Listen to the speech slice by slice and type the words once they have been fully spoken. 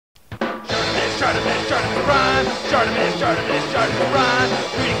rhyme. Starting to rhyme.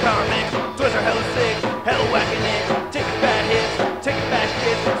 Reading comics, toys are hella sick, hella whacking it. Taking bad hits, taking bad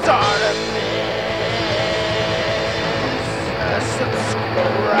shits.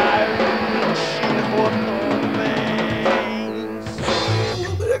 Subscribe.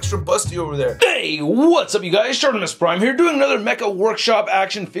 Extra busty over there. Hey, what's up you guys? Artemis Prime here doing another Mecha Workshop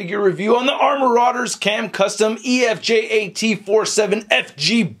action figure review on the Armaraurders Cam Custom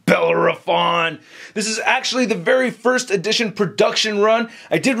EFJAT47FG Bellerophon. This is actually the very first edition production run.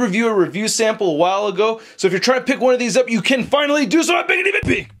 I did review a review sample a while ago, so if you're trying to pick one of these up, you can finally do so at Big and Even.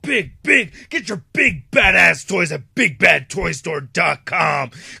 Big. Get your big badass toys at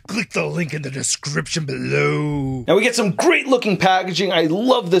BigBadToyStore.com. Click the link in the description below. Now we get some great looking packaging. I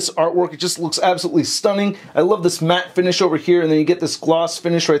love this artwork. It just looks absolutely stunning. I love this matte finish over here, and then you get this gloss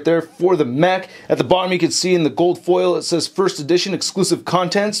finish right there for the mech. At the bottom you can see in the gold foil it says first edition exclusive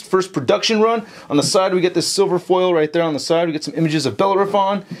contents, first production run. On the side we get this silver foil right there on the side. We get some images of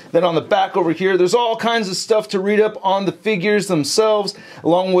Bellerophon. Then on the back over here there's all kinds of stuff to read up on the figures themselves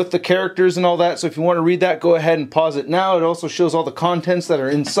along with the characters and all that. So if you want to read that, go ahead and pause it now. It also shows all the contents that are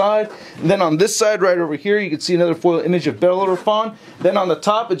inside. And then on this side right over here you can see another foil image of Bellerophon. Then on the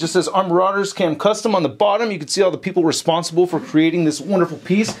top it just says Armaraurders Cam Custom. On the bottom you can see all the people responsible for creating this wonderful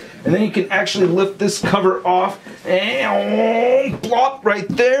piece. And then you can actually lift this cover off and plop right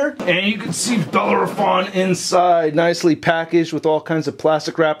there. And you can see Bellerophon inside, nicely packaged with all kinds of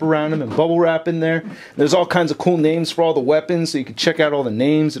plastic wrap around him and bubble wrap in there. There's all kinds of cool names for all the weapons, so you can check out all the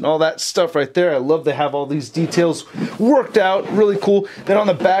names and all that stuff right there. I love to have all these details worked out, really cool. Then on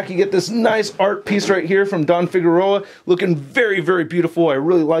the back you get this nice art piece right here from Don Figueroa, looking very, very beautiful. I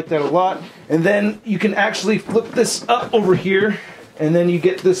really like that a lot. And then you can actually flip this up over here, and then you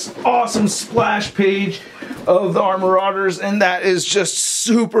get this awesome splash page of the Armaraurders, and that is just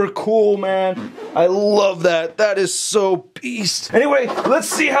super cool, man. I love that. That is so beast. Anyway, let's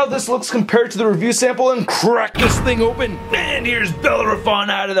see how this looks compared to the review sample and crack this thing open. And here's Bellerophon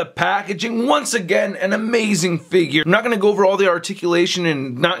out of the packaging. Once again, an amazing figure. I'm not going to go over all the articulation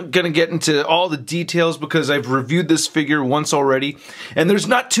and not going to get into all the details because I've reviewed this figure once already, and there's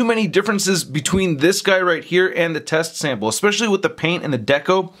not too many differences between this guy right here and the test sample, especially with the paint and the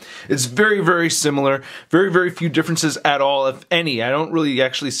deco. It's very, very similar. Very few differences at all, if any. I don't really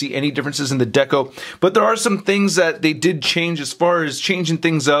actually see any differences in the deco, but there are some things that they did change as far as changing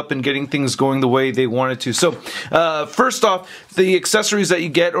things up and getting things going the way they wanted to. So first off, the accessories that you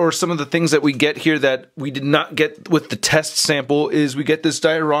get, or some of the things that we get here that we did not get with the test sample, is we get this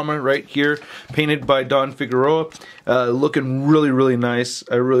diorama right here painted by Don Figueroa, looking really nice.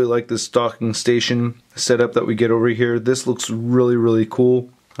 I really like this docking station setup that we get over here. This looks really cool.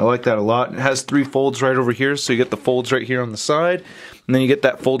 I like that a lot. It has 3 folds right over here, so you get the folds right here on the side, and then you get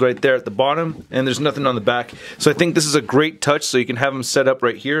that fold right there at the bottom, and there's nothing on the back. So I think this is a great touch, so you can have them set up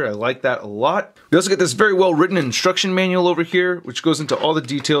right here. I like that a lot. We also get this very well written instruction manual over here, which goes into all the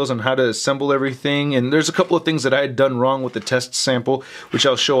details on how to assemble everything, and there's a couple of things that I had done wrong with the test sample, which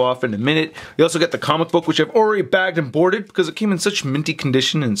I'll show off in a minute. We also get the comic book, which I've already bagged and boarded because it came in such minty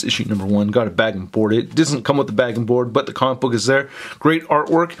condition, and it's issue number 1. Got to bag and board it. It doesn't come with the bag and board, but the comic book is there. Great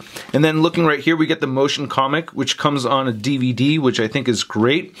artwork. And then looking right here, we get the motion comic, which comes on a DVD, which I think is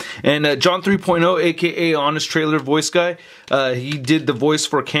great. And John 3.0, aka Honest Trailer voice guy, he did the voice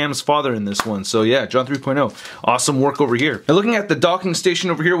for Cam's father in this one. So yeah, John 3.0. Awesome work over here. Now looking at the docking station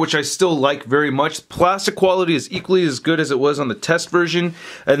over here, which I still like very much, plastic quality is equally as good as it was on the test version,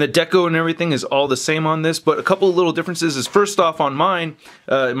 and the deco and everything is all the same on this, but a couple of little differences is, first off, on mine,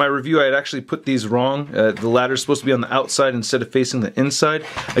 in my review I had actually put these wrong. The ladder is supposed to be on the outside instead of facing the inside.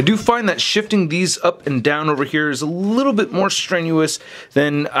 I do find that shifting these up and down over here is a little bit more strenuous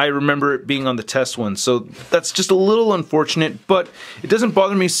than I remember it being on the test one, so that's just a little unfortunate, but it doesn't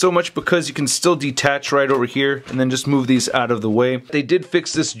bother me so much because you can still detach right over here and then just move these out of the way. They did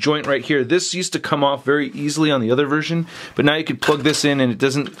fix this joint right here. This used to come off very easily on the other version, but now you can plug this in and it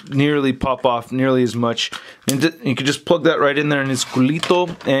doesn't nearly pop off nearly as much. And you can just plug that right in there in its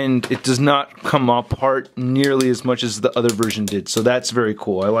culito, and it does not come apart nearly as much as the other version did, so that's very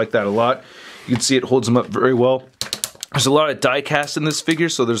cool. I like that a lot. You can see it holds them up very well. There's a lot of die cast in this figure,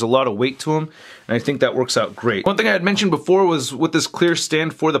 so there's a lot of weight to them, and I think that works out great. One thing I had mentioned before was with this clear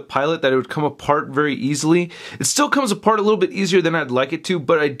stand for the pilot that it would come apart very easily. It still comes apart a little bit easier than I'd like it to,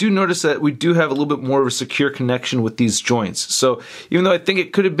 but I do notice that we do have a little bit more of a secure connection with these joints. So even though I think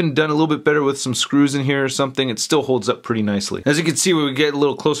it could have been done a little bit better with some screws in here or something, it still holds up pretty nicely. As you can see when we get a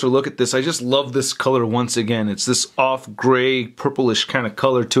little closer look at this, I just love this color once again. It's this off gray, purplish kind of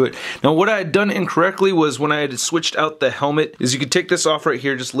color to it. Now what I had done incorrectly was when I had switched out the helmet is you can take this off right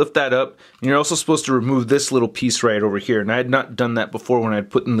here, just lift that up, and you're also supposed to remove this little piece right over here. And I had not done that before when I had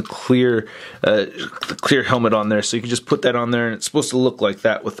put in the clear helmet on there. So you can just put that on there, and it's supposed to look like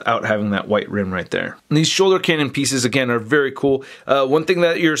that without having that white rim right there. And these shoulder cannon pieces, again, are very cool. One thing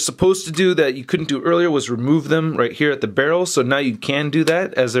that you're supposed to do that you couldn't do earlier was remove them right here at the barrel. So now you can do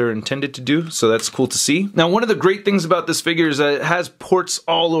that as they're intended to do. So that's cool to see. Now, one of the great things about this figure is that it has ports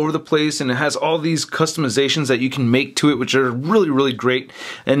all over the place, and it has all these customizations that you can make to it, which are really, really great.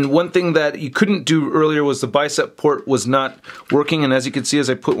 And one thing that you couldn't do earlier was the bicep port was not working, and as you can see, as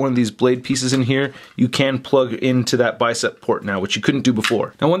I put one of these blade pieces in here, you can plug into that bicep port now, which you couldn't do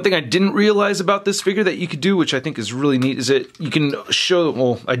before. Now, one thing I didn't realize about this figure that you could do, which I think is really neat, is that you can show,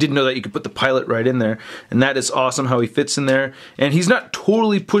 well, I didn't know that you could put the pilot right in there, and that is awesome how he fits in there. And he's not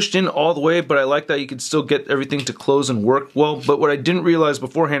totally pushed in all the way, but I like that you can still get everything to close and work well. But what I didn't realize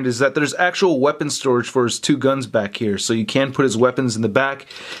beforehand is that there's actual weapon storage for his two guns back here. So you can put his weapons in the back,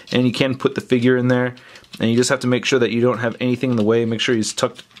 and you can put the figure in there. And you just have to make sure that you don't have anything in the way. Make sure he's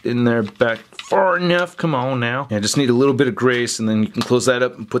tucked in there back far enough. Come on now. Yeah, just need a little bit of grace, and then you can close that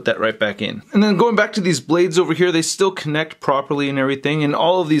up and put that right back in. And then going back to these blades over here, they still connect properly and everything, and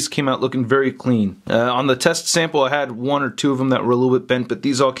all of these came out looking very clean. On the test sample, I had one or two of them that were a little bit bent, but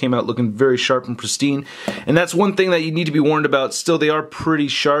these all came out looking very sharp and pristine. And that's one thing that you need to be warned about. Still, they are pretty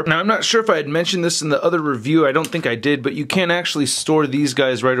sharp. Now, I'm not sure if I had mentioned this in the other review. I don't think I did, but you can actually store these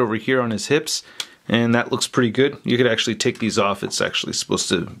guys right over here on his hips. And that looks pretty good. You could actually take these off. It's actually supposed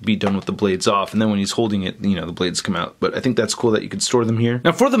to be done with the blades off, and then when he's holding it, you know, the blades come out. But I think that's cool that you could store them here.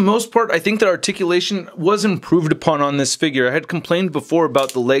 Now, for the most part, I think that articulation was improved upon on this figure. I had complained before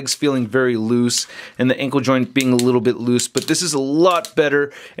about the legs feeling very loose and the ankle joint being a little bit loose, but this is a lot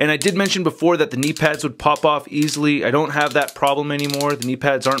better. And I did mention before that the knee pads would pop off easily. I don't have that problem anymore. The knee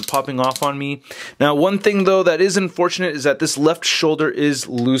pads aren't popping off on me. Now, one thing though that is unfortunate is that this left shoulder is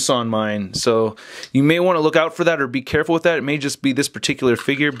loose on mine. So you may want to look out for that or be careful with that. It may just be this particular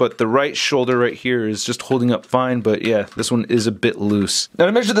figure, but the right shoulder right here is just holding up fine. But yeah, this one is a bit loose. Now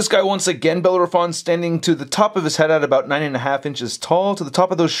to measure this guy once again, Bellerophon standing to the top of his head at about 9.5 inches tall, to the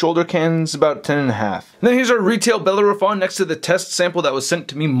top of those shoulder cannons about 10.5. And then here's our retail Bellerophon next to the test sample that was sent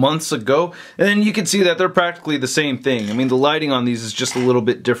to me months ago. And you can see that they're practically the same thing. I mean, the lighting on these is just a little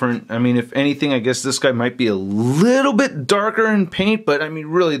bit different. I mean, if anything, I guess this guy might be a little bit darker in paint, but I mean,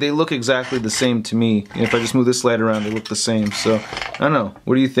 really, they look exactly the same to me. And if I just move this light around, they look the same. So, I don't know.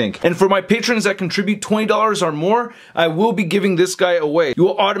 What do you think? And for my patrons that contribute $20 or more, I will be giving this guy away. You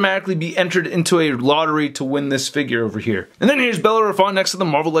will automatically be entered into a lottery to win this figure over here. And then here's Bellerophon next to the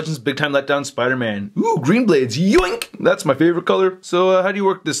Marvel Legends Big Time Letdown Spider-Man. Ooh, green blades. Yoink! That's my favorite color. So, how do you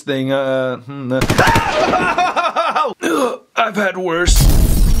work this thing? I've had worse.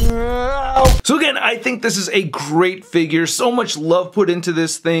 So again, I think this is a great figure. So much love put into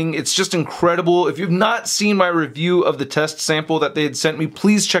this thing. It's just incredible. If you've not seen my review of the test sample that they had sent me,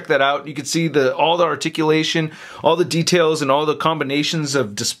 please check that out. You can see all the articulation, all the details, and all the combinations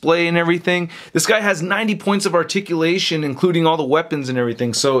of display and everything. This guy has 90 points of articulation, including all the weapons and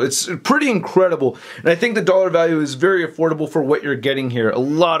everything. So it's pretty incredible. And I think the dollar value is very affordable for what you're getting here. A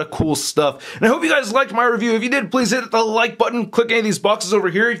lot of cool stuff. And I hope you guys liked my review. If you did, please hit the like button. Click any of these boxes over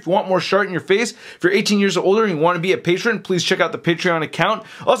here if you want more Shart in your face. If you're 18 years or older and you want to be a patron, please check out the Patreon account.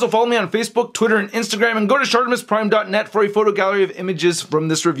 Also follow me on Facebook, Twitter, and Instagram, and go to shartimusprime.net for a photo gallery of images from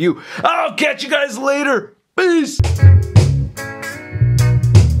this review. I'll catch you guys later. Peace!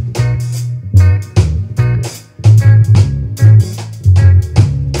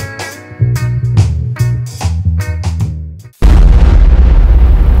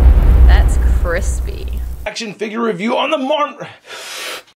 That's crispy. Action figure review on the